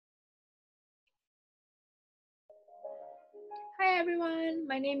Hi everyone,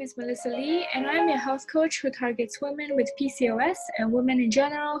 my name is Melissa Lee and I'm a health coach who targets women with PCOS and women in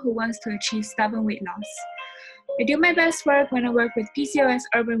general who wants to achieve stubborn weight loss. I do my best work when I work with PCOS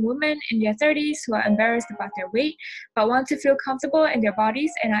urban women in their 30s who are embarrassed about their weight but want to feel comfortable in their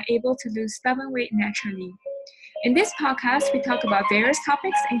bodies and are able to lose stubborn weight naturally. In this podcast, we talk about various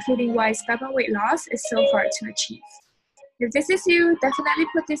topics including why stubborn weight loss is so hard to achieve. If this is you, definitely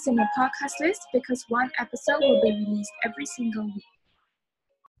put this in your podcast list because one episode will be released every single week.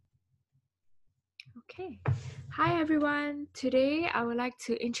 Okay. Hi everyone. Today I would like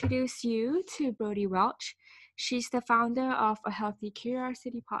to introduce you to Brodie Welch. She's the founder of A Healthy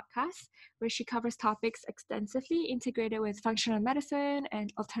Curiosity podcast, where she covers topics extensively integrated with functional medicine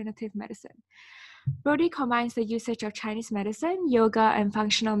and alternative medicine. Brodie combines the usage of Chinese medicine, yoga, and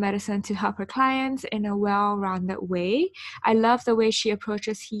functional medicine to help her clients in a well-rounded way. I love the way she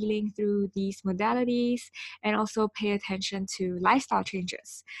approaches healing through these modalities and also pay attention to lifestyle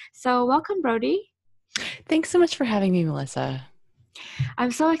changes. So welcome, Brodie. Thanks so much for having me, Melissa.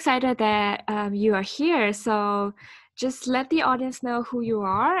 I'm so excited that you are here. So just let the audience know who you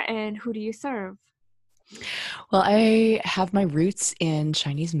are and who do you serve. Well, I have my roots in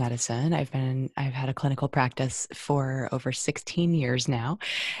Chinese medicine. I've had a clinical practice for over 16 years now,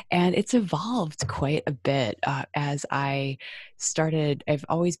 and it's evolved quite a bit as I started. I've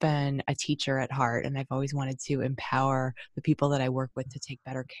always been a teacher at heart, and I've always wanted to empower the people that I work with to take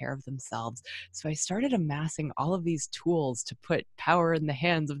better care of themselves. So I started amassing all of these tools to put power in the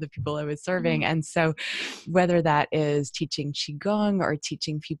hands of the people I was serving. And so whether that is teaching Qigong or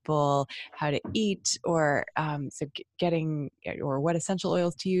teaching people how to eat or getting or what essential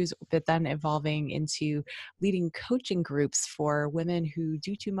oils to use, but then evolving into leading coaching groups for women who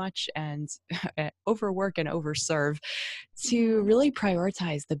do too much and overwork and overserve to really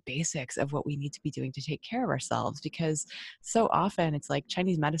prioritize the basics of what we need to be doing to take care of ourselves. Because so often it's like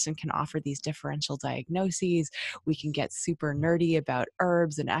Chinese medicine can offer these differential diagnoses. We can get super nerdy about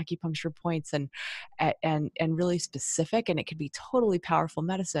herbs and acupuncture points and really specific, and it can be totally powerful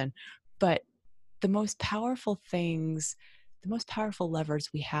medicine. But the most powerful levers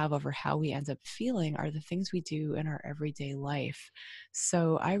we have over how we end up feeling are the things we do in our everyday life.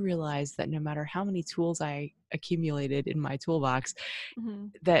 So I realized that no matter how many tools I accumulated in my toolbox,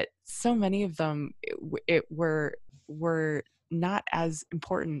 that so many of them were not as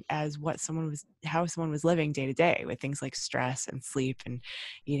important as how someone was living day to day with things like stress and sleep and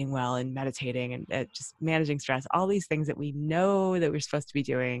eating well and meditating and just managing stress, all these things that we know that we're supposed to be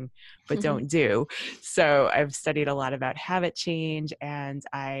doing but don't do. So I've studied a lot about habit change, and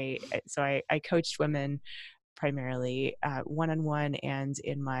I coached women primarily one-on-one and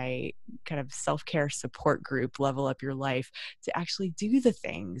in my kind of self-care support group, Level Up Your Life, to actually do the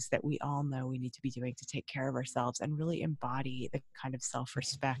things that we all know we need to be doing to take care of ourselves and really embody the kind of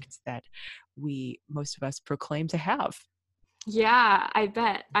self-respect that most of us proclaim to have. Yeah, I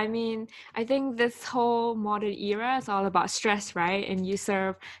bet. I mean, I think this whole modern era is all about stress, right? And you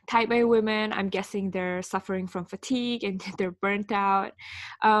serve type A women. I'm guessing they're suffering from fatigue and they're burnt out.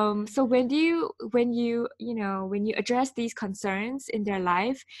 So when you address these concerns in their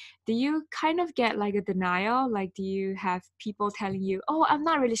life, do you kind of get like a denial? Like, do you have people telling you, "Oh, I'm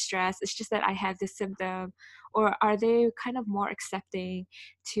not really stressed. It's just that I have this symptom," or are they kind of more accepting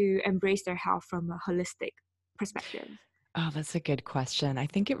to embrace their health from a holistic perspective? Oh, that's a good question. I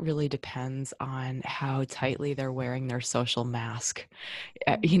think it really depends on how tightly they're wearing their social mask.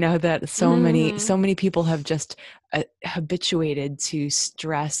 That so many people have just habituated to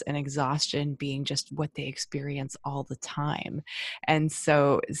stress and exhaustion being just what they experience all the time. And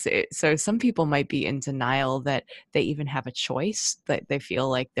so some people might be in denial that they even have a choice, that they feel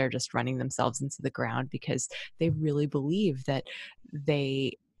like they're just running themselves into the ground because they really believe that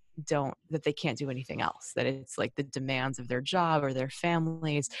they can't do anything else, that it's like the demands of their job or their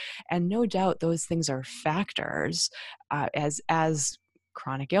families. And no doubt those things are factors, as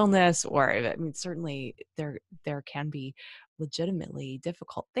chronic illness, or I mean, certainly there can be legitimately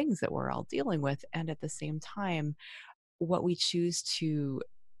difficult things that we're all dealing with. And at the same time, what we choose to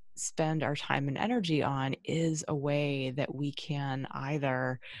spend our time and energy on is a way that we can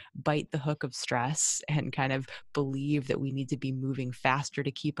either bite the hook of stress and kind of believe that we need to be moving faster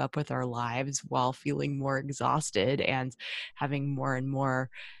to keep up with our lives while feeling more exhausted and having more and more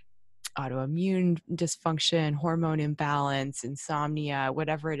autoimmune dysfunction, hormone imbalance, insomnia,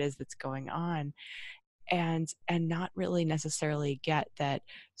 whatever it is that's going on, and not really necessarily get that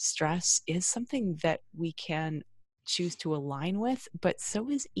stress is something that we can choose to align with, but so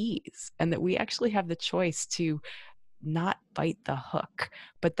is ease, and that we actually have the choice to not bite the hook.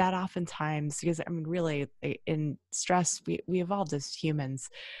 But that oftentimes, because I mean, really in stress, we evolved as humans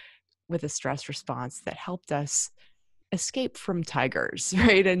with a stress response that helped us escape from tigers,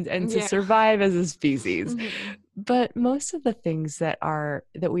 right? And to Yeah. survive as a species. Mm-hmm. But most of the things that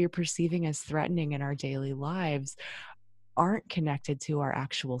we are perceiving as threatening in our daily lives aren't connected to our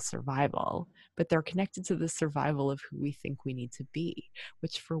actual survival, but they're connected to the survival of who we think we need to be,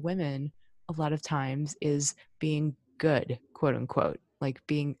 which for women, a lot of times is being good, quote unquote, like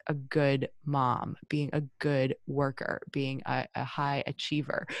being a good mom, being a good worker, being a high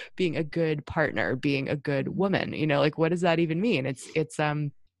achiever, being a good partner, being a good woman. Like, what does that even mean? It's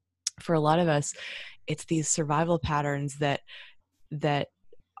for a lot of us, it's these survival patterns that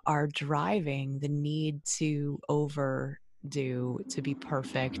are driving the need to overdo, to be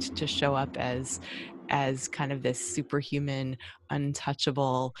perfect, to show up as kind of this superhuman,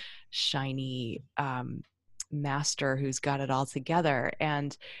 untouchable, shiny master who's got it all together,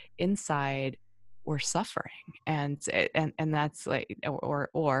 and inside we're suffering. And that's like,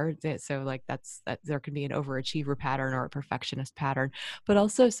 so like that there can be an overachiever pattern or a perfectionist pattern, but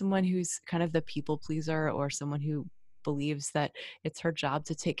also someone who's kind of the people pleaser, or someone who believes that it's her job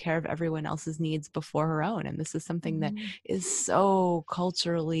to take care of everyone else's needs before her own. And this is something that is so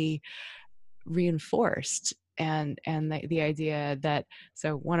culturally reinforced. And the idea that,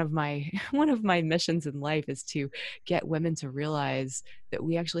 so one of my missions in life is to get women to realize that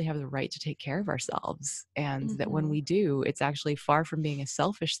we actually have the right to take care of ourselves, and that when we do, it's actually far from being a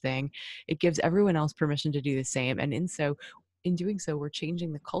selfish thing. It gives everyone else permission to do the same, and in doing so, we're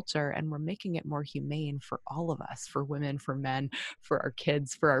changing the culture, and we're making it more humane for all of us, for women, for men, for our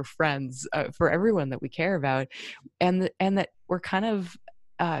kids, for our friends, for everyone that we care about. And that we're kind of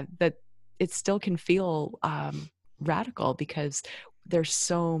that it still can feel radical, because there's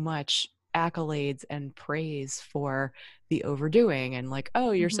so much accolades and praise for the overdoing, and like,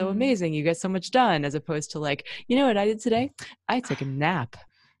 oh, you're so amazing, you get so much done, as opposed to like, you know what I did today? I took a nap.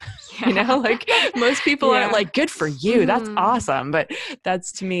 Yeah. Like most people are like, good for you, that's awesome. But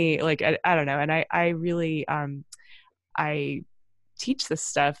that's, to me, like, I don't know. And I really I teach this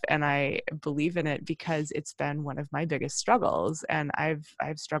stuff, and I believe in it because it's been one of my biggest struggles. And I've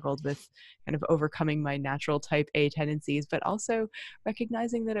struggled with kind of overcoming my natural type A tendencies, but also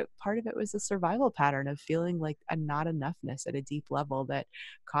recognizing that part of it was a survival pattern of feeling like a not enoughness at a deep level that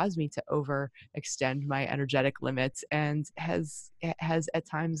caused me to overextend my energetic limits, and has at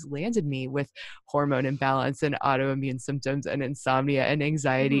times landed me with hormone imbalance and autoimmune symptoms and insomnia and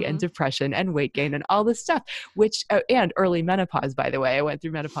anxiety and depression and weight gain and all this stuff, which and early menopause, by the way. I went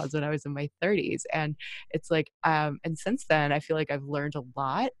through menopause when I was in my 30s. And it's like, and since then, I feel like I've learned a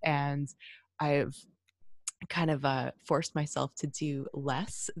lot, and I've kind of forced myself to do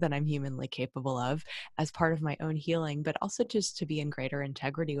less than I'm humanly capable of as part of my own healing, but also just to be in greater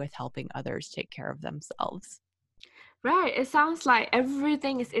integrity with helping others take care of themselves. Right. It sounds like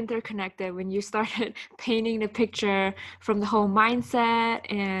everything is interconnected when you started painting the picture from the whole mindset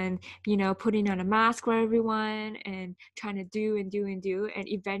and, putting on a mask for everyone and trying to do and do and do. And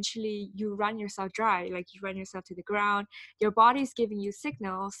eventually you run yourself dry, like you run yourself to the ground. Your body's giving you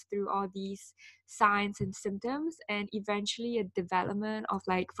signals through all these signs and symptoms. And eventually a development of,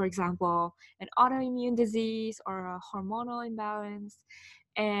 like, for example, an autoimmune disease or a hormonal imbalance.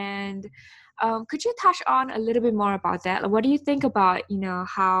 And could you touch on a little bit more about that? Like, what do you think about,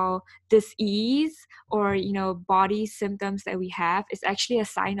 how disease or, body symptoms that we have is actually a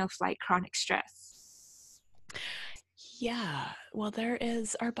sign of like chronic stress? Yeah, well,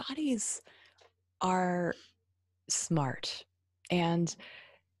 our bodies are smart, and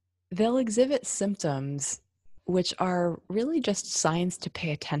they'll exhibit symptoms which are really just signs to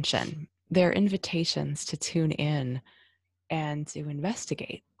pay attention. They're invitations to tune in and to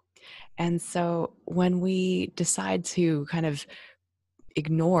investigate. And so when we decide to kind of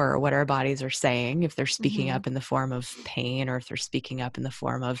ignore what our bodies are saying, if they're speaking up in the form of pain, or if they're speaking up in the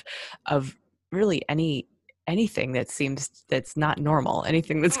form of really anything that's not normal,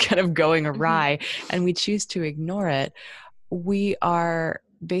 anything that's kind of going awry, and we choose to ignore it, we are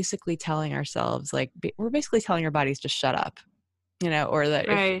basically telling ourselves, like, we're basically telling our bodies to shut up, or that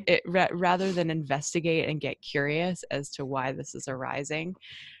Right. if it rather than investigate and get curious as to why this is arising,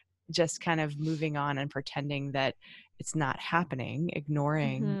 just kind of moving on and pretending that it's not happening,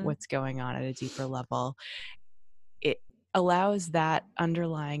 ignoring what's going on at a deeper level, it allows that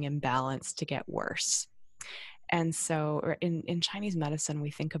underlying imbalance to get worse. And so in Chinese medicine,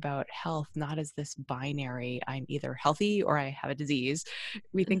 we think about health not as this binary, I'm either healthy or I have a disease.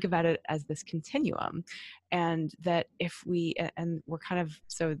 We think about it as this continuum. And that if we, and we're kind of,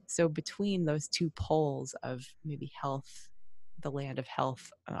 so between those two poles of maybe health, the land of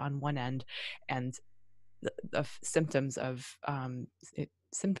health on one end, and the symptoms of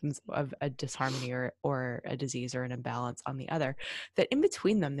a disharmony or a disease or an imbalance on the other, that in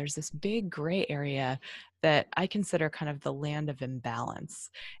between them there's this big gray area that I consider kind of the land of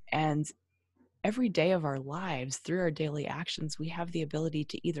imbalance. And every day of our lives, through our daily actions, we have the ability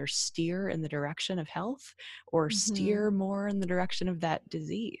to either steer in the direction of health or steer more in the direction of that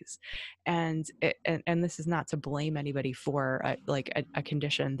disease. And and this is not to blame anybody for a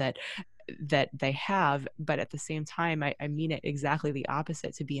condition that they have, but at the same time, I mean it exactly the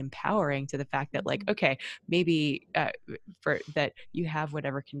opposite, to be empowering to the fact that, like, okay, maybe for that you have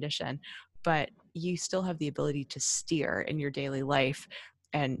whatever condition, but you still have the ability to steer in your daily life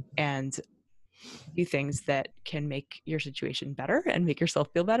and do things that can make your situation better and make yourself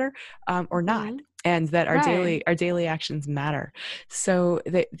feel better, or not. And that our daily actions matter. So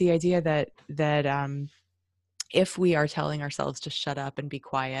the idea that if we are telling ourselves to shut up and be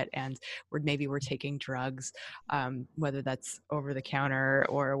quiet, and we're taking drugs, whether that's over the counter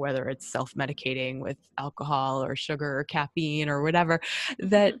or whether it's self-medicating with alcohol or sugar or caffeine or whatever,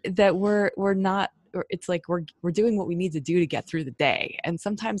 that we're not, or it's like we're doing what we need to do to get through the day. And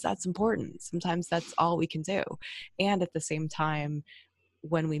sometimes that's important. Sometimes that's all we can do. And at the same time,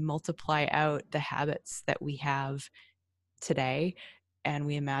 when we multiply out the habits that we have today, and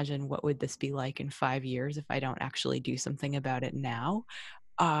we imagine what would this be like in 5 years if I don't actually do something about it now,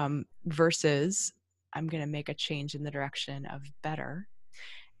 versus I'm going to make a change in the direction of better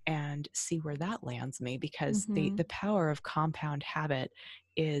and see where that lands me. Because the power of compound habit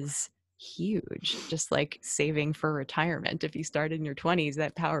is huge. Just like saving for retirement, if you start in your 20s,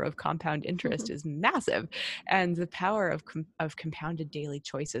 that power of compound interest is massive. And the power of compounded daily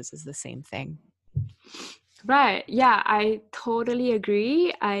choices is the same thing. Right. Yeah, I totally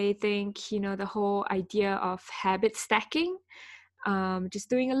agree. I think, the whole idea of habit stacking,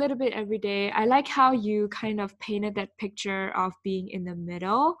 just doing a little bit every day. I like how you kind of painted that picture of being in the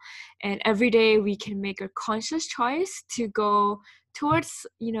middle, and every day we can make a conscious choice to go towards,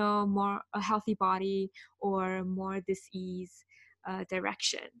 more a healthy body or more dis-ease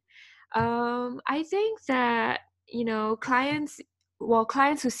direction. I think that,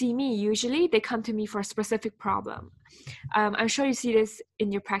 clients who see me, usually they come to me for a specific problem. I'm sure you see this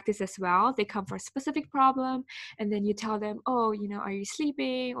in your practice as well. They come for a specific problem, and then you tell them, oh, are you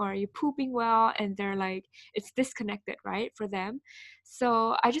sleeping or are you pooping well? And they're like, it's disconnected, right, for them.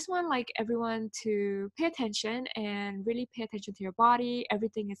 So I just want like everyone to pay attention and really pay attention to your body.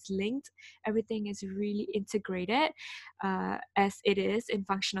 Everything is linked. Everything is really integrated, as it is in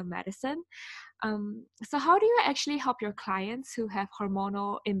functional medicine. So how do you actually help your clients who have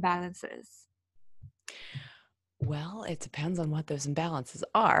hormonal imbalances? Well, it depends on what those imbalances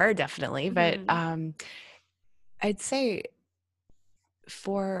are, definitely. But I'd say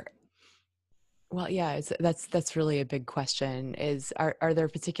that's really a big question. Are there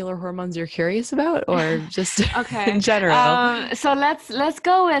particular hormones you're curious about, or just Okay. in general? So let's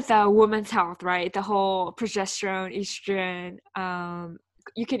go with women's health, right? The whole progesterone, estrogen.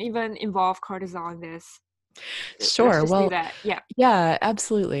 You can even involve cortisol in this. Let's Sure. just do Well, that. Yeah. yeah,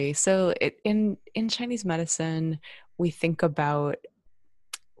 absolutely. So in Chinese medicine, we think about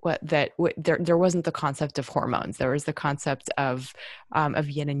there wasn't the concept of hormones. There was the concept of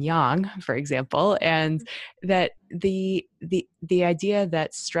yin and yang, for example, and that the idea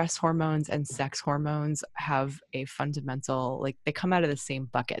that stress hormones and sex hormones have a fundamental, like, they come out of the same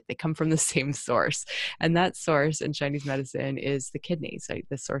bucket. They come from the same source, and that source in Chinese medicine is the kidney, so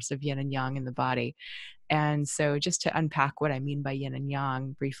the source of yin and yang in the body. And so, just to unpack what I mean by yin and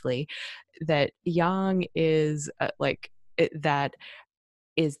yang briefly, that yang is that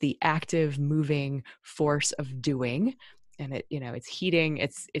is the active, moving force of doing. And it's heating,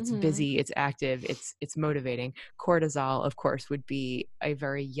 it's busy, it's active, it's motivating. Cortisol, of course, would be a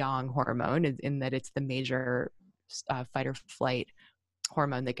very yang hormone in that it's the major fight or flight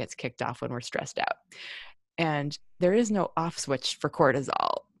hormone that gets kicked off when we're stressed out. And there is no off switch for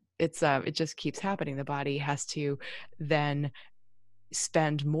cortisol. It just keeps happening. The body has to then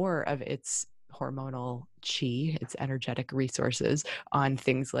spend more of its hormonal chi, its energetic resources, on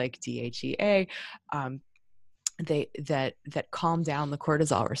things like DHEA, that calm down the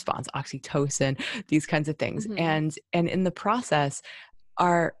cortisol response, oxytocin, these kinds of things. And in the process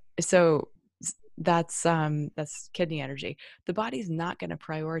are so that's kidney energy. The body's not going to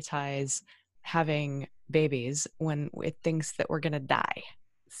prioritize having babies when it thinks that we're going to die.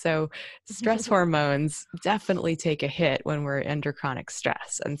 So stress hormones definitely take a hit when we're under chronic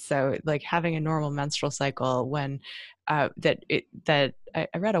stress. And so like having a normal menstrual cycle when that I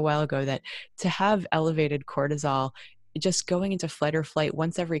read a while ago that to have elevated cortisol, just going into fight or flight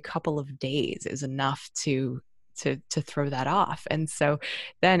once every couple of days is enough to throw that off. And so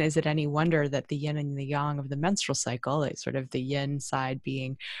then is it any wonder that the yin and the yang of the menstrual cycle, like sort of the yin side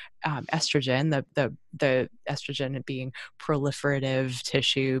being estrogen, the estrogen being proliferative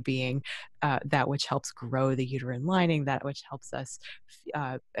tissue, being that which helps grow the uterine lining, that which helps us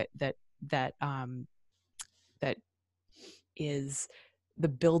that is the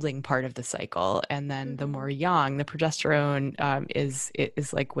building part of the cycle. And then the more yang, the progesterone is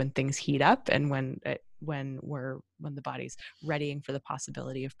like when things heat up and when the body's readying for the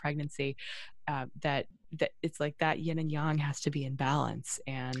possibility of pregnancy, that it's like that yin and yang has to be in balance.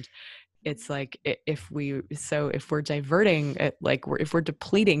 And it's like if we're diverting it, like if we're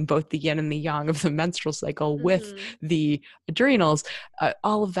depleting both the yin and the yang of the menstrual cycle with the adrenals,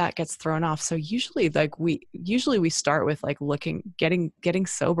 all of that gets thrown off. So usually we start with like getting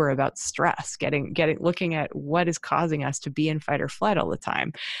sober about stress, looking at what is causing us to be in fight or flight all the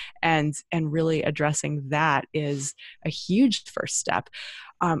time, and really addressing that is a huge first step.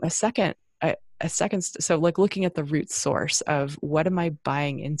 So like looking at the root source of what am I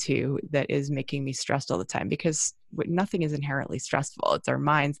buying into that is making me stressed all the time, because nothing is inherently stressful. It's our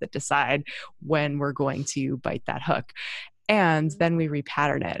minds that decide when we're going to bite that hook. And then we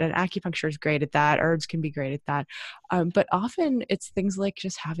repattern it. And acupuncture is great at that. Herbs can be great at that. But often it's things like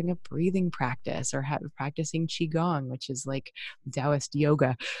just having a breathing practice or practicing Qigong, which is like Taoist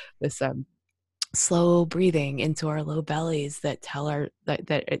yoga, this slow breathing into our low bellies that that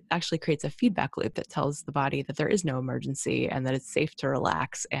it actually creates a feedback loop that tells the body that there is no emergency and that it's safe to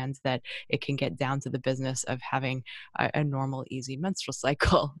relax, and that it can get down to the business of having a normal, easy menstrual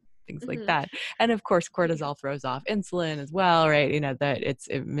cycle. Things like that. And of course, cortisol throws off insulin as well, right? You know, that it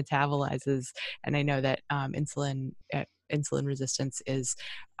metabolizes. And I know that insulin resistance is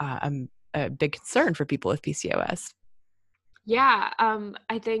a big concern for people with PCOS. Yeah,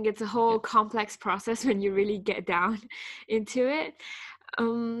 I think it's a whole complex process when you really get down into it.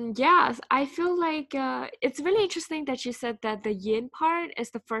 Yeah, I feel like it's really interesting that you said that the yin part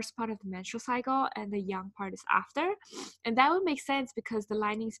is the first part of the menstrual cycle and the yang part is after. And that would make sense because the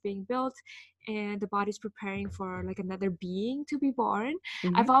lining is being built and the body's preparing for like another being to be born.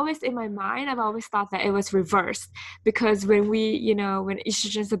 I've always thought that it was reversed, because when when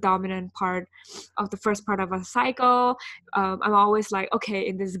estrogen is the dominant part of the first part of a cycle, I'm always like, okay,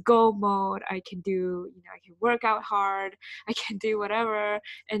 in this go mode, I can I can work out hard, I can do whatever.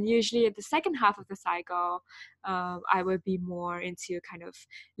 And usually at the second half of the cycle, I would be more into kind of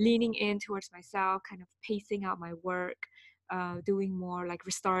leaning in towards myself, kind of pacing out my work, doing more like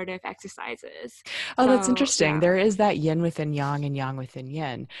restorative exercises. Oh, that's interesting. Yeah. There is that yin within yang and yang within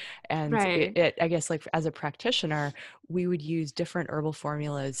yin. And right. I guess like as a practitioner, we would use different herbal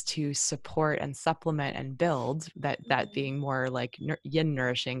formulas to support and supplement and build that being more like yin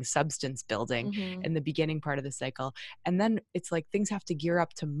nourishing, substance building in the beginning part of the cycle. And then it's like things have to gear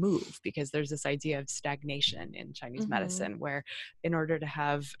up to move, because there's this idea of stagnation in Chinese medicine, where in order to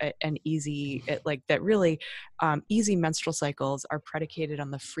have an easy, easy menstrual cycles are predicated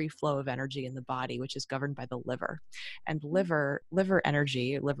on the free flow of energy in the body, which is governed by the liver. And liver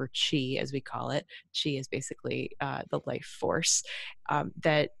energy, liver qi as we call it, qi is basically the life force,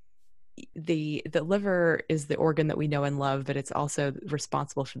 that the liver is the organ that we know and love, but it's also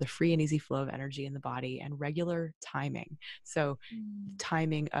responsible for the free and easy flow of energy in the body and regular timing. So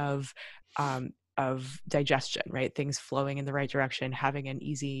timing of digestion, right? Things flowing in the right direction, having an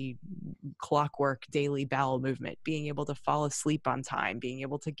easy clockwork daily bowel movement, being able to fall asleep on time, being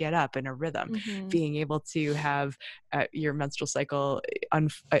able to get up in a rhythm, being able to have your menstrual cycle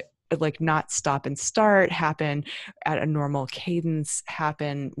like not stop and start, happen at a normal cadence,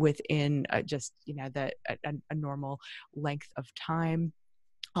 happen within just, a normal length of time.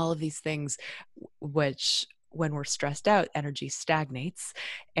 All of these things, which when we're stressed out, energy stagnates,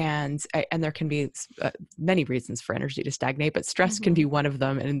 and there can be many reasons for energy to stagnate, but stress can be one of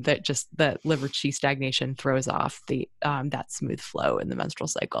them, and that just the liver qi stagnation throws off the that smooth flow in the menstrual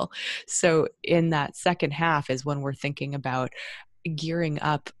cycle. So in that second half is when we're thinking about gearing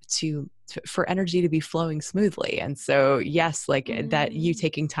up for energy to be flowing smoothly. And so yes, like that, you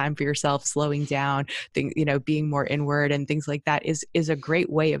taking time for yourself, slowing down, being more inward and things like that is a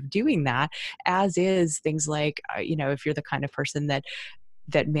great way of doing that, as is things like if you're the kind of person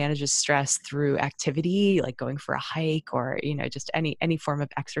that manages stress through activity, like going for a hike, or just any form of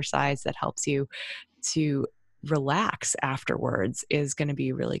exercise that helps you to relax afterwards, is going to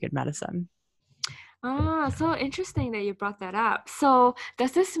be really good medicine. Ah, so interesting that you brought that up. So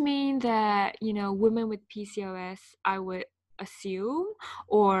does this mean that, women with PCOS, I would assume,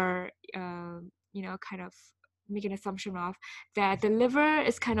 or kind of make an assumption of that the liver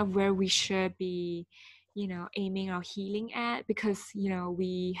is kind of where we should be, aiming our healing at, because,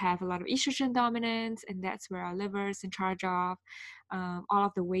 we have a lot of estrogen dominance, and that's where our liver is in charge of all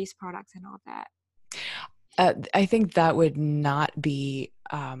of the waste products and all that. I think that would not be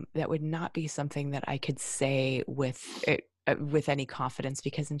something that I could say with any confidence,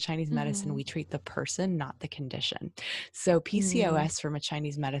 because in Chinese medicine, Mm-hmm. we treat the person, not the condition. So Mm. PCOS, from a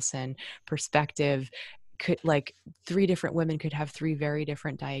Chinese medicine perspective, could, like, three different women could have three very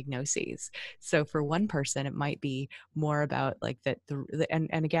different diagnoses. So for one person, it might be more about like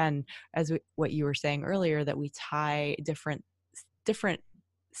and again, what you were saying earlier, that we tie different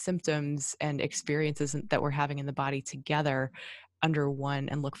symptoms and experiences that we're having in the body together under one,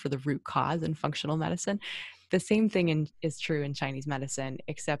 and look for the root cause in functional medicine. The same thing is true in Chinese medicine,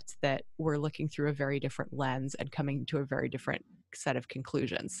 except that we're looking through a very different lens and coming to a very different set of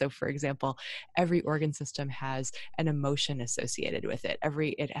conclusions. So for example, every organ system has an emotion associated with it.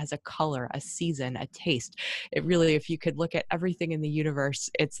 It has a color, a season, a taste. It really, if you could look at everything in the universe,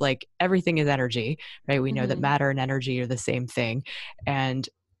 it's like everything is energy, right? We know that Mm-hmm. matter and energy are the same thing. And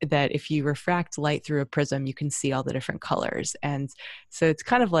that if you refract light through a prism, you can see all the different colors. And so it's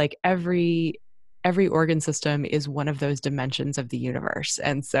kind of like every organ system is one of those dimensions of the universe.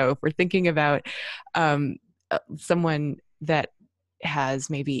 And so if we're thinking about someone that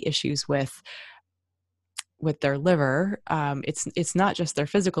has maybe issues with their liver, it's not just their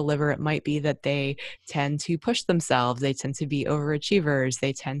physical liver. It might be that they tend to push themselves. They tend to be overachievers.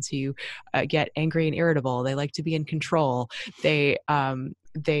 They tend to get angry and irritable. They like to be in control. They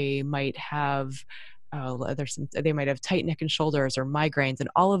might have they might have tight neck and shoulders or migraines, and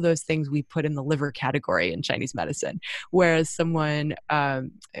all of those things we put in the liver category in Chinese medicine. Whereas several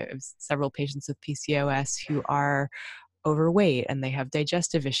patients with PCOS who are overweight, and they have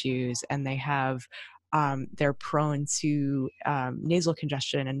digestive issues, and they're prone to nasal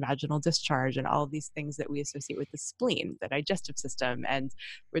congestion and vaginal discharge, and all of these things that we associate with the spleen, the digestive system, and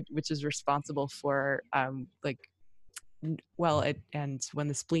which is responsible for and when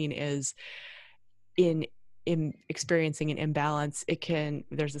the spleen is in experiencing an imbalance,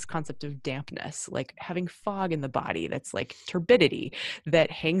 there's this concept of dampness, like having fog in the body, that's like turbidity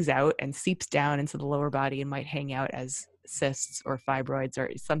that hangs out and seeps down into the lower body, and might hang out as cysts or fibroids or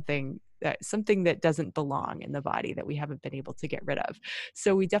something that doesn't belong in the body, that we haven't been able to get rid of.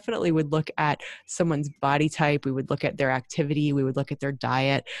 So we definitely would look at someone's body type. We would look at their activity. We would look at their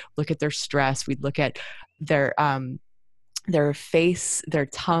diet, look at their stress. We'd look at their face, their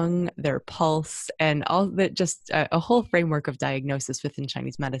tongue, their pulse, and all that, just a whole framework of diagnosis within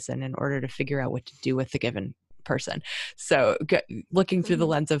Chinese medicine in order to figure out what to do with the given person. So looking through the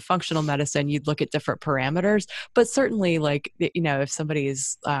Mm-hmm. lens of functional medicine, you'd look at different parameters, but certainly, like, if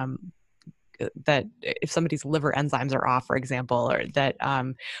somebody's that if somebody's liver enzymes are off, for example, or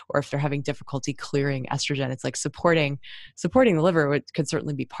if they're having difficulty clearing estrogen, it's like supporting the liver could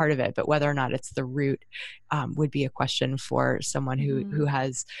certainly be part of it, but whether or not it's the root would be a question for someone who Mm-hmm.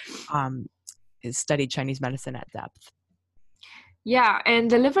 has studied Chinese medicine at depth. Yeah,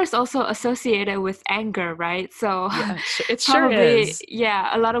 and the liver is also associated with anger, right? So Yeah, it sure probably, is.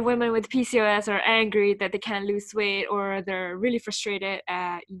 yeah, a lot of women with PCOS are angry that they can't lose weight, or they're really frustrated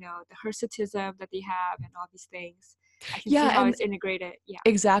at, the hirsutism that they have and all these things. I can see Yeah, how and it's integrated. Yeah.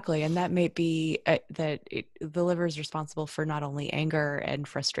 exactly. And that may be the liver is responsible for not only anger and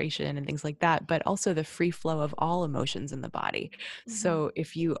frustration and things like that, but also the free flow of all emotions in the body. Mm-hmm. So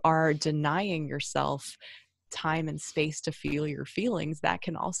if you are denying yourself time and space to feel your feelings, that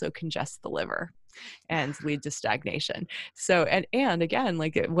can also congest the liver and lead to stagnation. So, and again,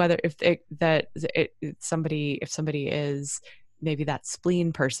 like, whether if somebody is maybe that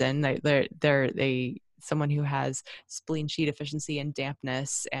spleen person, someone who has spleen chi deficiency and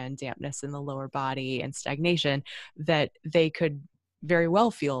dampness in the lower body and stagnation, that they could very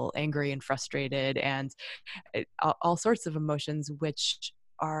well feel angry and frustrated and all sorts of emotions,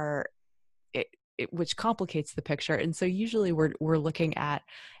 are it, which complicates the picture. And so usually we're looking at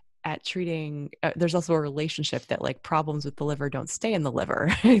treating there's also a relationship that, like, problems with the liver don't stay in the liver,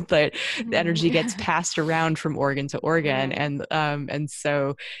 that the energy gets Mm-hmm. passed around from organ to organ. Right. And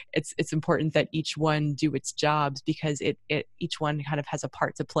so it's important that each one do its jobs, because each one kind of has a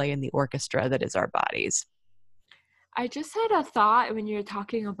part to play in the orchestra that is our bodies. I just had a thought when you're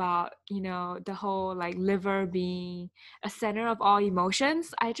talking about, the whole like liver being a center of all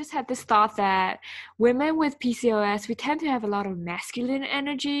emotions. I just had this thought that women with PCOS, we tend to have a lot of masculine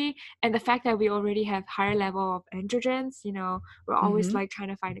energy, and the fact that we already have higher level of androgens, we're always Hmm. like trying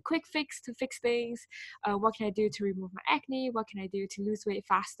to find a quick fix to fix things. What can I do to remove my acne? What can I do to lose weight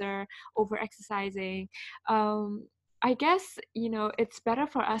faster? Over exercising. I guess, it's better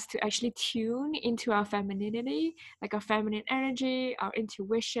for us to actually tune into our femininity, like our feminine energy, our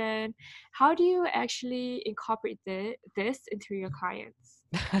intuition. How do you actually incorporate this into your clients?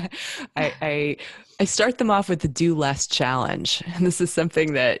 I start them off with the do less challenge. And this is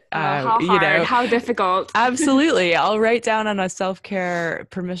something that, How hard? How difficult? absolutely. I'll write down on a self-care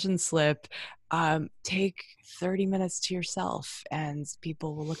permission slip, take 30 minutes to yourself, and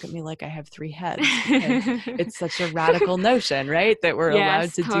people will look at me like I have three heads because it's such a radical notion, right? That we're allowed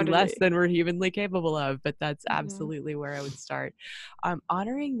Yes, to do less totally. than we're humanly capable of. But that's Mhm. absolutely where I would start.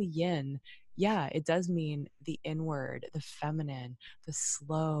 Honoring the yin, yeah, it does mean the inward, the feminine, the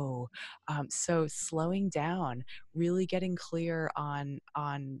slow. So slowing down, really getting clear on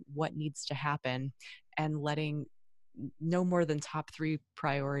what needs to happen, and letting no more than top three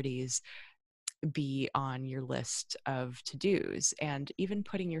priorities be on your list of to-dos, and even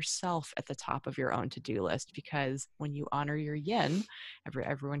putting yourself at the top of your own to-do list, because when you honor your yin,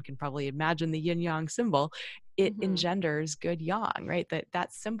 everyone can probably imagine the yin yang symbol, it Mhm. engenders good yang, right?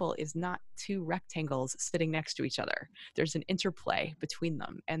 That symbol is not two rectangles sitting next to each other. There's an interplay between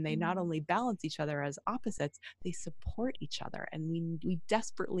them, and they not Mhm. only balance each other as opposites, they support each other, and we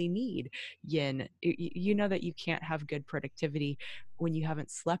desperately need yin. You know that you can't have good productivity when you haven't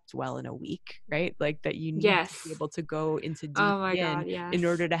slept well in a week, right? Like that you need to be Yes. able to go into deep Oh my yin God, in yes.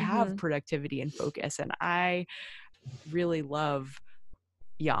 order to have Mhm. productivity and focus. And I really love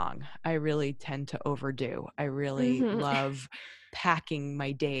yang. I really tend to overdo. I really Mhm. love packing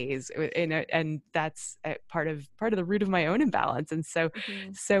my days, and that's part of the root of my own imbalance. And so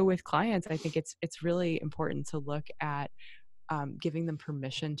Mhm. so with clients, I think it's really important to look at, giving them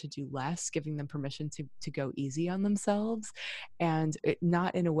permission to do less, giving them permission to go easy on themselves, and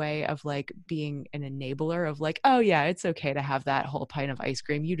not in a way of like being an enabler of like, oh yeah, it's okay to have that whole pint of ice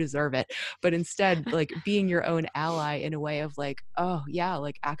cream, you deserve it, but instead like being your own ally in a way of like, oh yeah,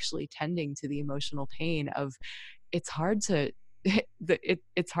 like actually tending to the emotional pain of, it's hard to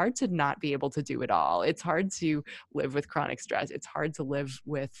it's hard to not be able to do it all. It's hard to live with chronic stress. It's hard to live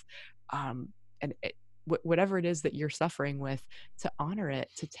with, and whatever it is that you're suffering with, to honor it,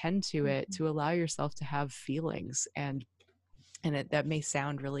 to tend to it, Mhm. to allow yourself to have feelings. That may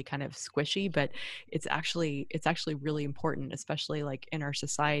sound really kind of squishy, but it's actually really important, especially like in our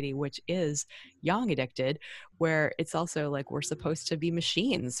society, which is yang addicted, where it's also like we're supposed to be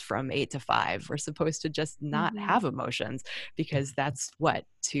machines from 8 to 5. We're supposed to just not Mhm. have emotions, because that's what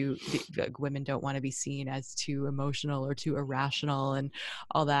like, women don't want to be seen as too emotional or too irrational and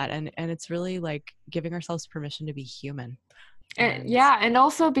all that. And it's really like giving ourselves permission to be human. And And yeah, and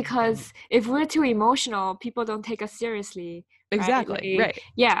also because if we're too emotional, people don't take us seriously, right? exactly Like, right.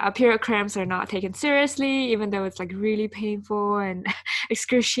 yeah, our period cramps are not taken seriously, even though it's like really painful and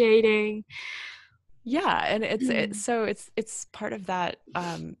excruciating. Yeah, and Mm. so it's part of that,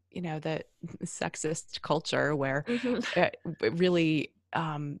 that sexist culture where, Mhm. it really,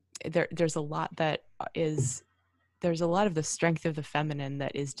 there's a lot that is there's a lot of the strength of the feminine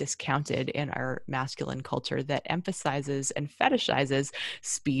that is discounted in our masculine culture, that emphasizes and fetishizes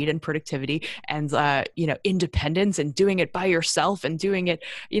speed and productivity and, independence and doing it by yourself and doing it,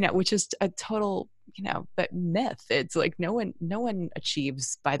 which is a total, but myth. It's like no one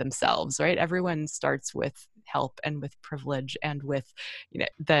achieves by themselves, right? Everyone starts with help and with privilege and with,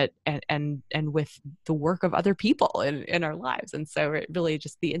 that and with the work of other people in our lives. And so it really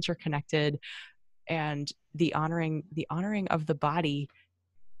just the interconnected, and the honoring of the body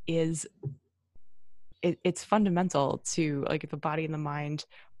is, it's fundamental to, like, the body and the mind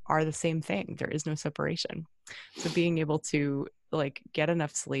are the same thing. There is no separation. So being able to like get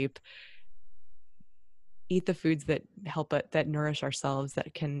enough sleep, eat the foods that help it, that nourish ourselves,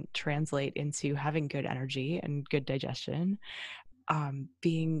 that can translate into having good energy and good digestion,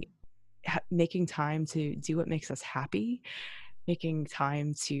 being making time to do what makes us happy, making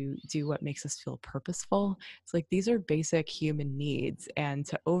time to do what makes us feel purposeful. It's like these are basic human needs, and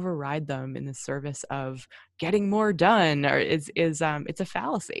to override them in the service of getting more done or it's a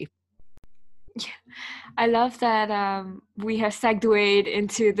fallacy. I love that we have segued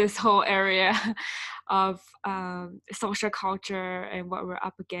into this whole area of social culture and what we're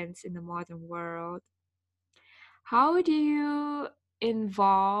up against in the modern world. How do you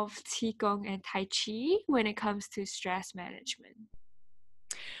involve Qigong and Tai Chi when it comes to stress management?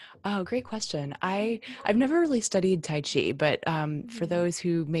 Oh, great question. I've never really studied Tai Chi, but for Mhm. those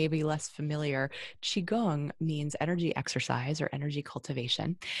who may be less familiar, Qigong means energy exercise or energy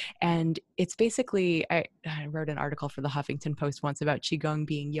cultivation. And it's basically, I wrote an article for the Huffington Post once about Qigong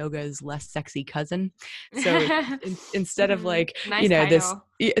being yoga's less sexy cousin. So instead of like, Nice this, title.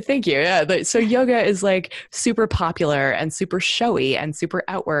 yeah, thank you. Yeah. So yoga is like super popular and super showy and super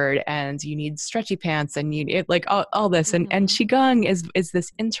outward, and you need stretchy pants and you need like all this. And Mhm. Qigong is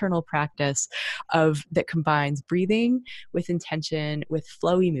this internal practice that combines breathing with intention, with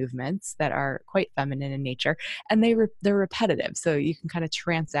flowy movements that are quite feminine in nature, and they're repetitive, so you can kind of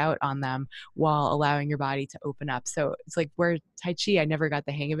trance out on them while allowing your body to open up. So it's like where Tai Chi, I never got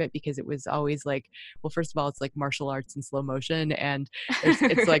the hang of it because it was always like, well, first of all, it's like martial arts in slow motion, and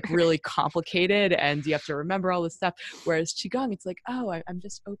it's like really complicated, and you have to remember all this stuff. Whereas Qigong, it's like, oh, I'm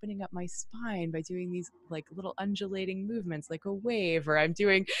just opening up my spine by doing these like little undulating movements like a wave, or I'm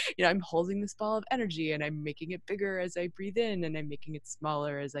doing, I'm holding this ball of energy and I'm making it bigger as I breathe in, and I'm making it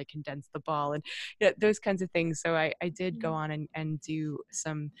smaller as I condense the ball, and those kinds of things. So I did go on and do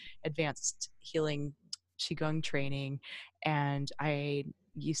some advanced healing Qigong training, and I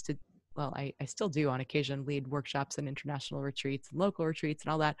used to, well, I still do on occasion lead workshops and international retreats and local retreats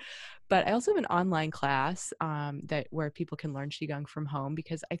and all that. But I also have an online class that where people can learn Qigong from home,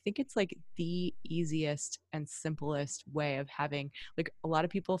 because I think it's like the easiest and simplest way of having, like, a lot of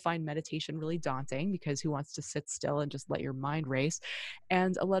people find meditation really daunting because who wants to sit still and just let your mind race?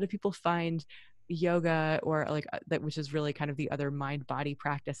 And a lot of people find yoga, or like that, which is really kind of the other mind body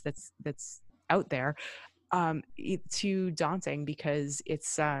practice that's out there, too daunting because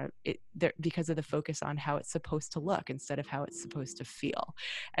because of the focus on how it's supposed to look instead of how it's supposed to feel.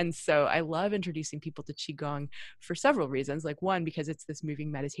 And so I love introducing people to Qigong for several reasons. Like, one, because it's this moving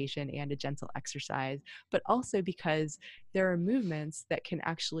meditation and a gentle exercise, but also because there are movements that can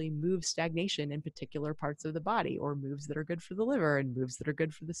actually move stagnation in particular parts of the body, or moves that are good for the liver and moves that are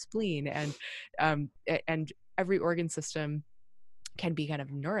good for the spleen, and every organ system can be kind of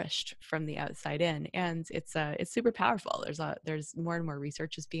nourished from the outside in, and it's super powerful. There's more and more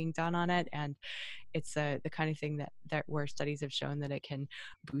research is being done on it, and it's the kind of thing that where studies have shown that it can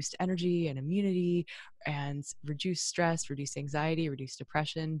boost energy and immunity and reduce stress, reduce anxiety, reduce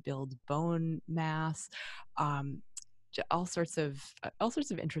depression, build bone mass, um, all sorts of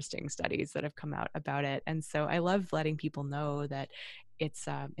interesting studies that have come out about it. And so I love letting people know that it's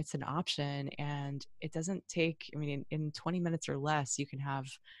an option, and it doesn't take, I mean, in 20 minutes or less, you can have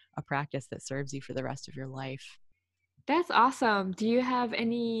a practice that serves you for the rest of your life. That's awesome. Do you have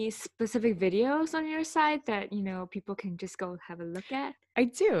any specific videos on your site that, people can just go have a look at? I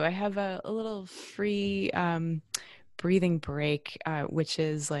do. I have a little free breathing break, which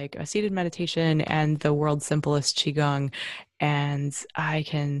is like a seated meditation and the world's simplest Qigong. And I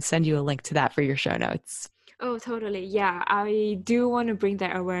can send you a link to that for your show notes. Oh, totally. Yeah, I do want to bring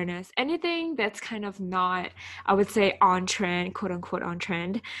that awareness. Anything that's kind of not, I would say, on trend, quote unquote, on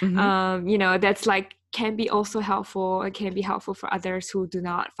trend, Hmm. that's like can be also helpful. It can be helpful for others who do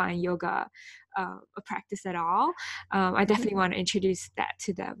not find yoga a practice at all. I definitely want to introduce that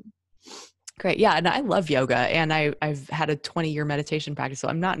to them. Great. Yeah. And I love yoga, and I've had a 20-year meditation practice. So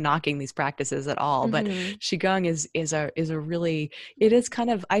I'm not knocking these practices at all, but Mm-hmm. Qigong is a really, it is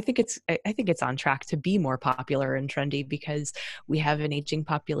kind of, I think it's on track to be more popular and trendy because we have an aging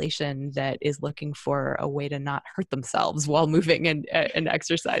population that is looking for a way to not hurt themselves while moving and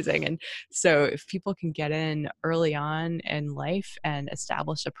exercising. And so if people can get in early on in life and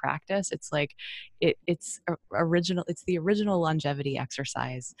establish a practice, it's like it's the original longevity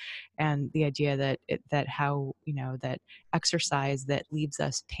exercise, and the idea that how, that exercise that leaves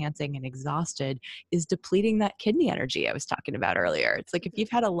us panting and exhausted is depleting that kidney energy I was talking about earlier. It's like if you've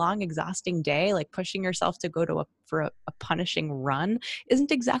had a long exhausting day, like pushing yourself to go to a punishing run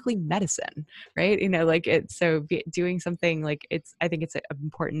isn't exactly medicine, right? Like doing something like, I think it's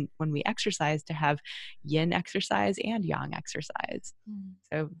important when we exercise to have yin exercise and yang exercise,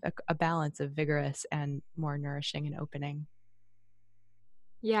 so a balance of vigorous and more nourishing and opening.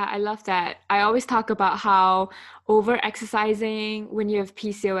 Yeah, I love that. I always talk about how over exercising when you have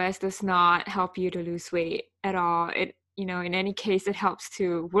PCOS does not help you to lose weight at all. In any case, it helps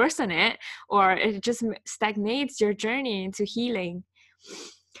to worsen it, or it just stagnates your journey into healing.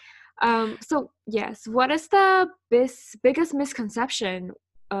 So yes, what is the biggest misconception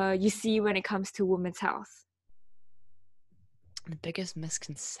you see when it comes to women's health? The biggest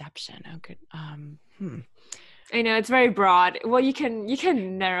misconception. Oh, good. I know it's very broad. Well, you can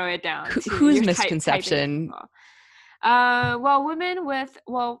narrow it down to Whose your type of misconception? people. Well, women with,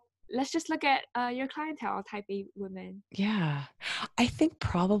 well, let's just look at your clientele, type A women. Yeah. I think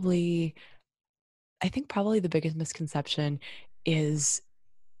probably the biggest misconception is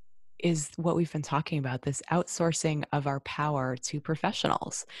what we've been talking about, this outsourcing of our power to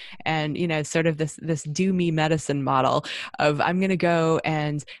professionals. And sort of this do me medicine model of, I'm going to go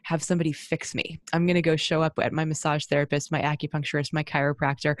and have somebody fix me. I'm going to go show up at my massage therapist, my acupuncturist, my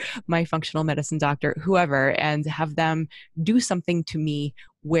chiropractor, my functional medicine doctor, whoever, and have them do something to me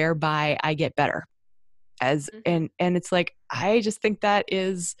whereby I get better. And it's like, I just think that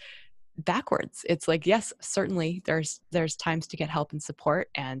is backwards. It's like, yes, certainly there's times to get help and support,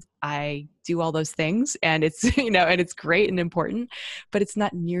 and I do all those things, and it's and it's great and important, but it's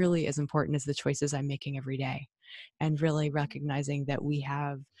not nearly as important as the choices I'm making every day, and really recognizing that we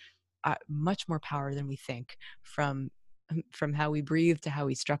have much more power than we think, from how we breathe to how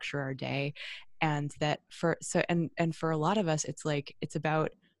we structure our day. And that and for a lot of us, it's like it's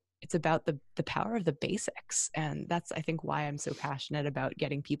about the power of the basics. And that's, I think, why I'm so passionate about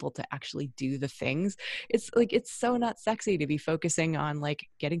getting people to actually do the things. It's like, it's so not sexy to be focusing on like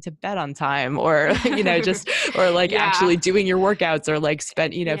getting to bed on time, or just, or like Yeah. actually doing your workouts, or like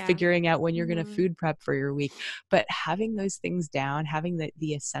Yeah. figuring out when you're going to food prep for your week. But having those things down, having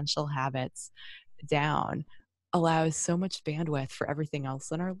the essential habits down, allows so much bandwidth for everything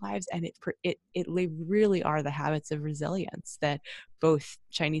else in our lives. And they really are the habits of resilience that both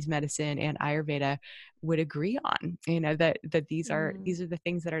Chinese medicine and Ayurveda would agree on. That these are the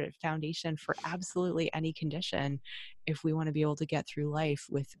things that are the foundation for absolutely any condition. If we want to be able to get through life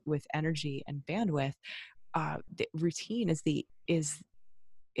with energy and bandwidth, the routine is the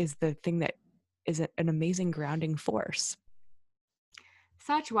thing that is an amazing grounding force.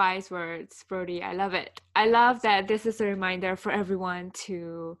 Such wise words, Brody. I love it. I love that this is a reminder for everyone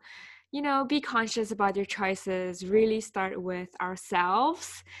to, be conscious about your choices, really start with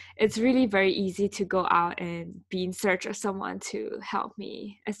ourselves. It's really very easy to go out and be in search of someone to help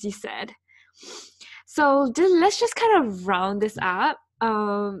me, as you said. So let's just kind of round this up.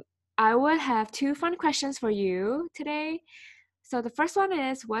 I would have two fun questions for you today. So the first one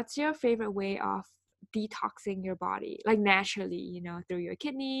is, what's your favorite way of detoxing your body, like naturally, through your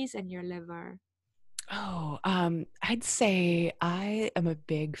kidneys and your liver? Oh, I'd say I am a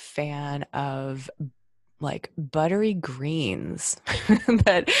big fan of like buttery greens.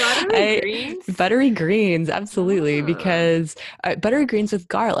 Buttery greens, absolutely, Oh. because buttery greens with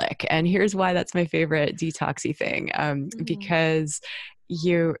garlic. And here's why that's my favorite detoxy thing. Because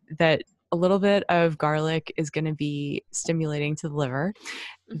that a little bit of garlic is going to be stimulating to the liver.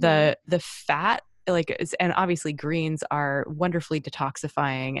 Mm-hmm. The fat, and obviously greens are wonderfully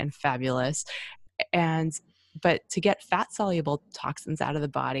detoxifying and fabulous. And but to get fat soluble toxins out of the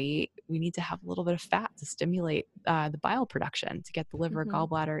body, we need to have a little bit of fat to stimulate the bile production, to get the liver, Mm-hmm.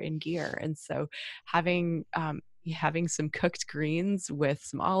 gallbladder in gear. And so having some cooked greens with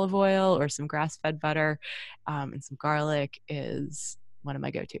some olive oil or some grass-fed butter, and some garlic is one of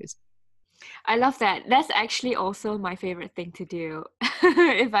my go-tos. I love that. That's actually also my favorite thing to do.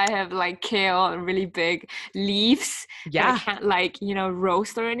 If I have like kale and really big leaves that I Yeah. can't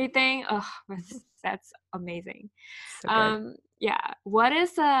roast or anything. Oh, that's amazing. So good. Yeah. What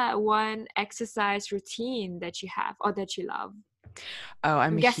is one exercise routine that you have or that you love? Oh,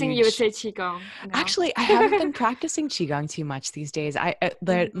 I'm guessing you would say qigong. No. Actually, I haven't been practicing qigong too much these days.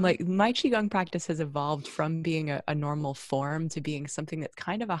 Mhm. Like my qigong practice has evolved from being a normal form to being something that's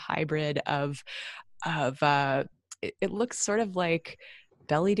kind of a hybrid of it looks sort of like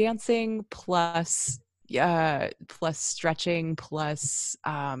belly dancing plus stretching plus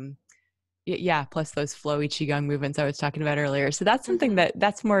those flowy qigong movements I was talking about earlier. So that's something Mhm.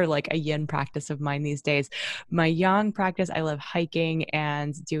 that's more like a yin practice of mine these days. My yang practice, I love hiking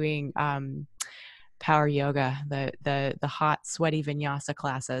and doing power yoga. The hot sweaty vinyasa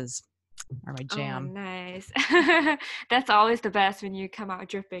classes are my Oh, jam. nice. That's always the best when you come out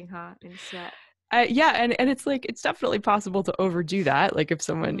dripping, huh, in sweat. Yeah, and it's like, it's definitely possible to overdo that. Like if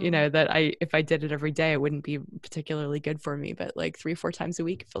someone, Mm. if I did it every day, it wouldn't be particularly good for me. But like 3-4 times a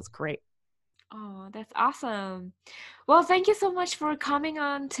week, it feels great. Oh, that's awesome. Well, thank you so much for coming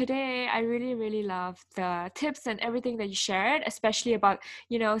on today. I really, really love the tips and everything that you shared, especially about,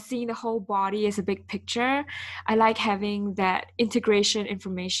 seeing the whole body as a big picture. I like having that integration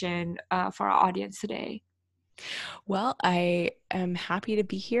information for our audience today. Well, I am happy to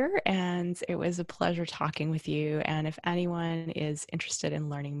be here, and it was a pleasure talking with you. And if anyone is interested in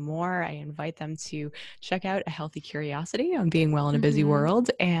learning more, I invite them to check out A Healthy Curiosity on Being Well in a Busy Mm-hmm.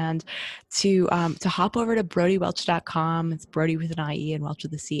 World, and to hop over to brodywelch.com. It's Brody with an IE and Welch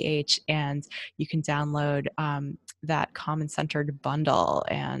with a CH, and you can download that common centered bundle,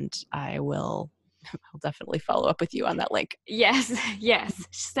 and I'll definitely follow up with you on that link. Yes, yes.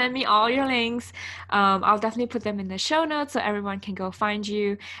 Send me all your links. I'll definitely put them in the show notes so everyone can go find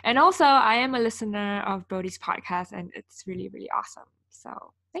you. And also, I am a listener of Brody's podcast, and it's really, really awesome.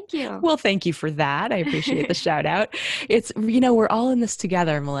 So thank you. Well, thank you for that. I appreciate the shout out. It's, we're all in this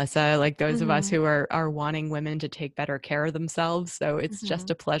together, Melissa, like those of us Mm-hmm. who are wanting women to take better care of themselves. So it's just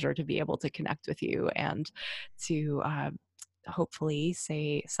Mm-hmm. a pleasure to be able to connect with you and to hopefully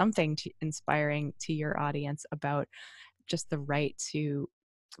say something inspiring to your audience about just the right to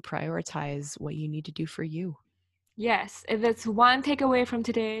prioritize what you need to do for you. Yes, if it's one takeaway from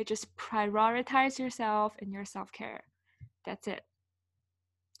today, just prioritize yourself and your self-care. That's it.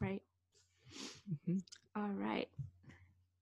 Right? Mhm. All right.